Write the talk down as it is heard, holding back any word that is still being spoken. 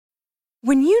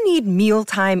When you need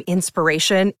mealtime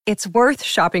inspiration, it's worth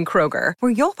shopping Kroger,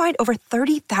 where you'll find over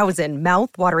 30,000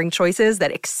 mouth-watering choices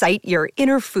that excite your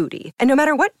inner foodie. And no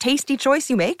matter what tasty choice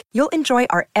you make, you'll enjoy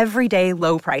our everyday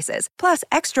low prices, plus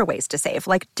extra ways to save,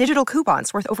 like digital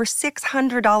coupons worth over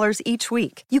 $600 each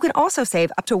week. You can also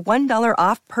save up to $1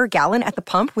 off per gallon at the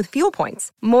pump with fuel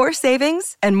points. More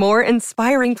savings and more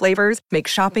inspiring flavors make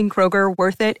shopping Kroger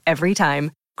worth it every time.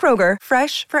 Kroger,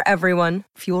 fresh for everyone.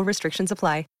 Fuel restrictions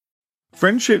apply.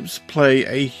 Friendships play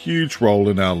a huge role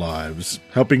in our lives,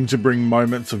 helping to bring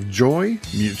moments of joy,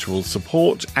 mutual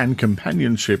support, and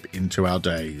companionship into our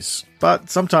days. But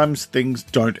sometimes things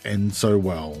don't end so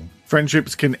well.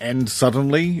 Friendships can end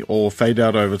suddenly or fade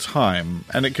out over time,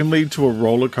 and it can lead to a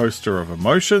roller coaster of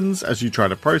emotions as you try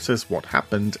to process what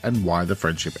happened and why the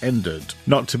friendship ended,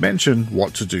 not to mention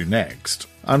what to do next.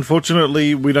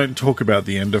 Unfortunately, we don't talk about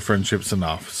the end of friendships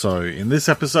enough, so in this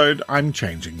episode, I'm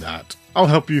changing that. I'll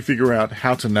help you figure out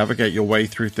how to navigate your way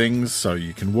through things so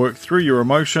you can work through your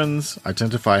emotions,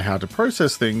 identify how to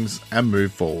process things, and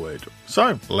move forward.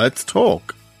 So, let's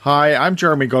talk. Hi, I'm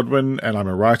Jeremy Godwin, and I'm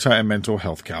a writer and mental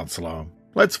health counsellor.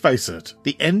 Let's face it,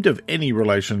 the end of any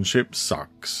relationship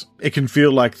sucks. It can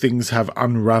feel like things have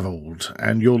unraveled,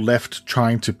 and you're left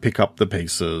trying to pick up the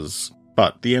pieces.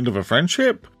 But the end of a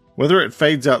friendship? Whether it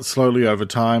fades out slowly over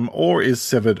time or is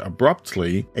severed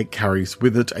abruptly, it carries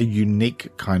with it a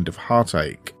unique kind of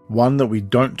heartache, one that we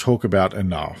don't talk about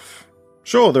enough.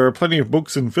 Sure, there are plenty of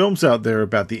books and films out there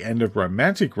about the end of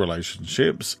romantic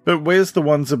relationships, but where's the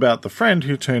ones about the friend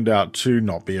who turned out to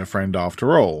not be a friend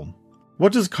after all?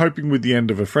 What does coping with the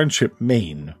end of a friendship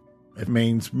mean? It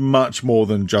means much more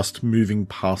than just moving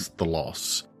past the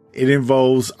loss. It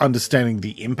involves understanding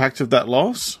the impact of that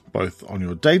loss, both on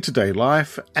your day-to-day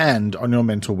life and on your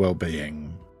mental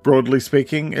well-being. Broadly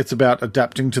speaking, it's about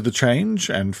adapting to the change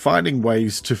and finding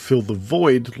ways to fill the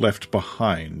void left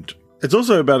behind. It's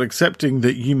also about accepting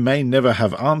that you may never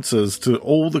have answers to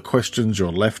all the questions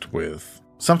you're left with.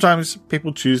 Sometimes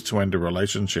people choose to end a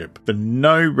relationship for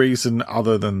no reason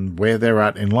other than where they're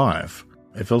at in life.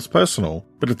 It feels personal,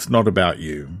 but it's not about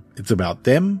you. It's about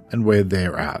them and where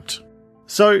they're at.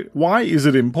 So, why is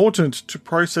it important to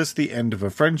process the end of a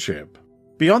friendship?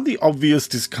 Beyond the obvious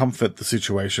discomfort the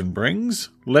situation brings,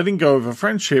 letting go of a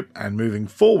friendship and moving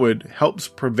forward helps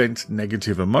prevent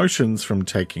negative emotions from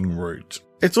taking root.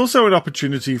 It's also an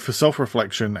opportunity for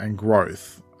self-reflection and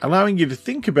growth, allowing you to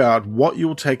think about what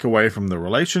you'll take away from the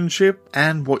relationship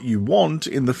and what you want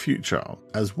in the future,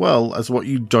 as well as what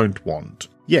you don't want.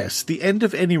 Yes, the end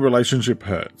of any relationship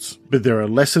hurts, but there are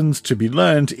lessons to be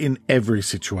learned in every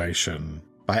situation.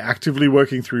 By actively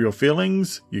working through your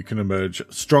feelings, you can emerge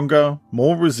stronger,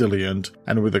 more resilient,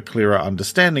 and with a clearer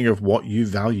understanding of what you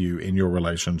value in your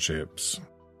relationships.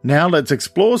 Now let's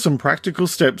explore some practical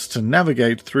steps to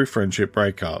navigate through friendship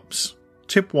breakups.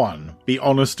 Tip 1. Be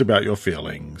honest about your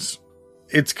feelings.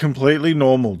 It's completely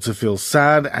normal to feel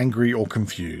sad, angry, or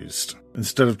confused.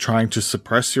 Instead of trying to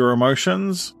suppress your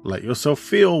emotions, let yourself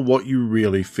feel what you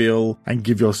really feel and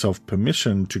give yourself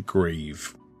permission to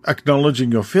grieve. Acknowledging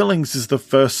your feelings is the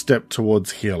first step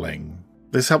towards healing.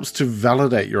 This helps to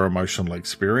validate your emotional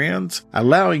experience,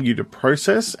 allowing you to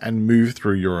process and move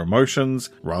through your emotions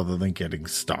rather than getting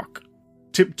stuck.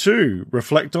 Tip 2.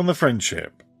 Reflect on the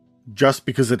friendship. Just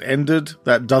because it ended,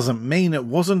 that doesn't mean it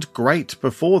wasn't great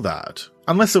before that.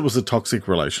 Unless it was a toxic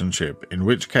relationship, in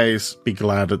which case, be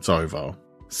glad it's over.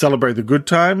 Celebrate the good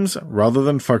times rather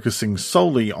than focusing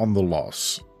solely on the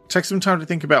loss. Take some time to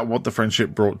think about what the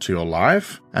friendship brought to your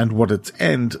life and what its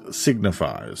end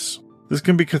signifies. This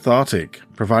can be cathartic,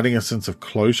 providing a sense of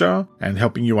closure and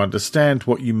helping you understand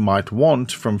what you might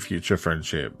want from future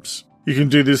friendships. You can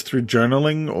do this through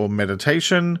journaling or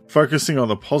meditation, focusing on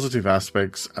the positive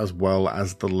aspects as well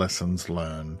as the lessons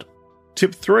learned.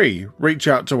 Tip 3. Reach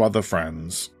out to other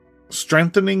friends.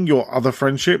 Strengthening your other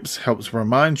friendships helps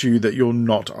remind you that you're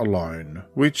not alone,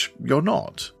 which you're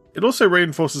not. It also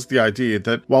reinforces the idea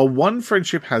that while one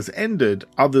friendship has ended,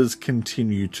 others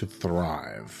continue to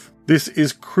thrive. This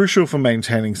is crucial for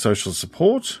maintaining social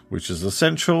support, which is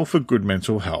essential for good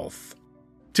mental health.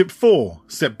 Tip 4.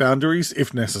 Set boundaries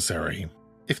if necessary.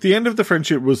 If the end of the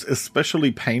friendship was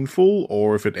especially painful,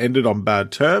 or if it ended on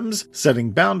bad terms,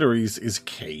 setting boundaries is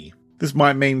key. This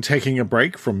might mean taking a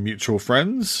break from mutual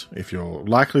friends, if you're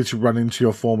likely to run into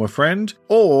your former friend,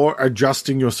 or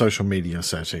adjusting your social media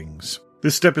settings.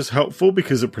 This step is helpful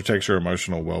because it protects your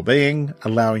emotional well-being,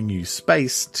 allowing you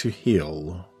space to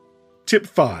heal. Tip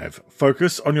 5.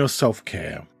 Focus on your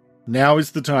self-care. Now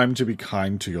is the time to be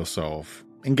kind to yourself.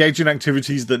 Engage in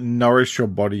activities that nourish your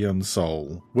body and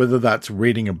soul, whether that's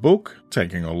reading a book,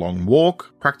 taking a long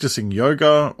walk, practicing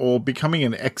yoga, or becoming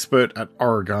an expert at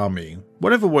origami.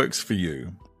 Whatever works for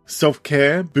you.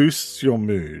 Self-care boosts your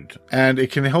mood, and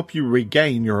it can help you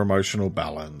regain your emotional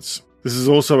balance. This is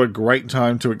also a great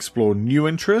time to explore new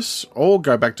interests or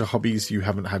go back to hobbies you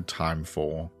haven't had time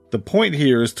for. The point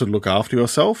here is to look after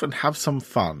yourself and have some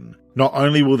fun. Not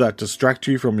only will that distract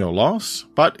you from your loss,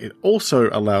 but it also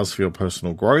allows for your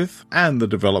personal growth and the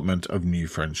development of new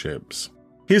friendships.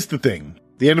 Here's the thing.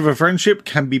 The end of a friendship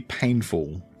can be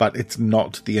painful, but it's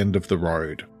not the end of the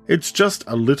road. It's just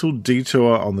a little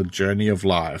detour on the journey of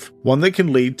life, one that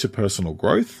can lead to personal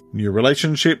growth, new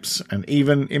relationships, and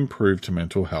even improved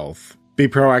mental health. Be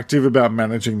proactive about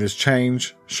managing this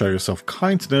change, show yourself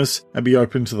kindness, and be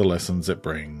open to the lessons it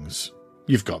brings.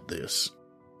 You've got this.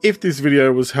 If this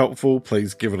video was helpful,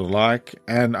 please give it a like,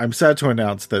 and I'm sad to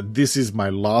announce that this is my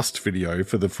last video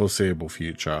for the foreseeable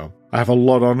future. I have a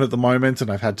lot on at the moment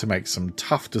and I've had to make some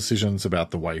tough decisions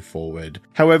about the way forward.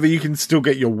 However, you can still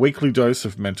get your weekly dose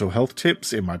of mental health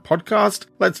tips in my podcast,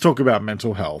 Let's Talk About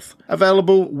Mental Health,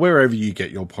 available wherever you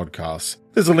get your podcasts.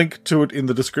 There's a link to it in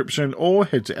the description or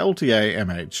head to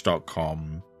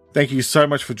ltamh.com. Thank you so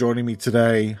much for joining me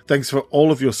today. Thanks for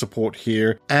all of your support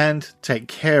here, and take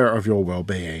care of your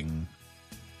well-being.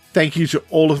 Thank you to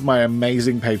all of my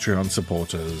amazing Patreon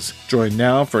supporters. Join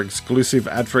now for exclusive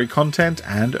ad-free content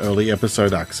and early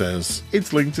episode access.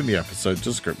 It's linked in the episode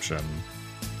description.